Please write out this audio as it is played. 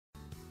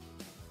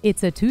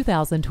It's a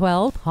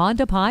 2012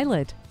 Honda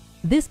Pilot.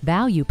 This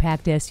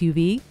value-packed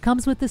SUV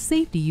comes with the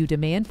safety you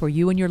demand for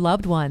you and your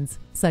loved ones,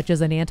 such as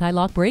an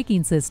anti-lock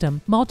braking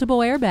system, multiple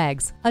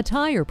airbags, a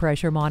tire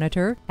pressure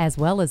monitor, as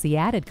well as the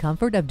added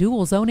comfort of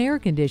dual-zone air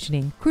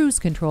conditioning, cruise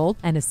control,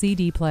 and a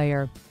CD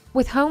player.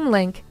 With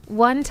HomeLink,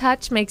 one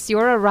touch makes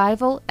your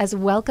arrival as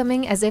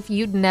welcoming as if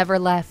you'd never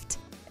left.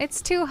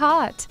 It's too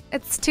hot.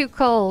 It's too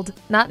cold.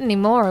 Not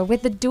anymore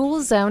with the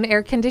dual-zone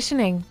air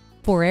conditioning.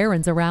 For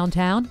errands around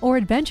town or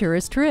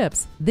adventurous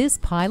trips, this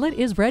Pilot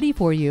is ready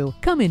for you.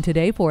 Come in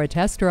today for a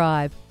test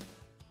drive.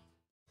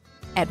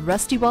 At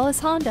Rusty Wallace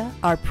Honda,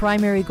 our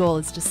primary goal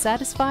is to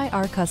satisfy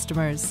our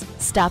customers.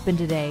 Stop in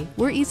today.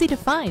 We're easy to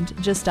find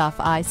just off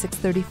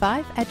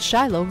I-635 at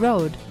Shiloh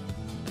Road.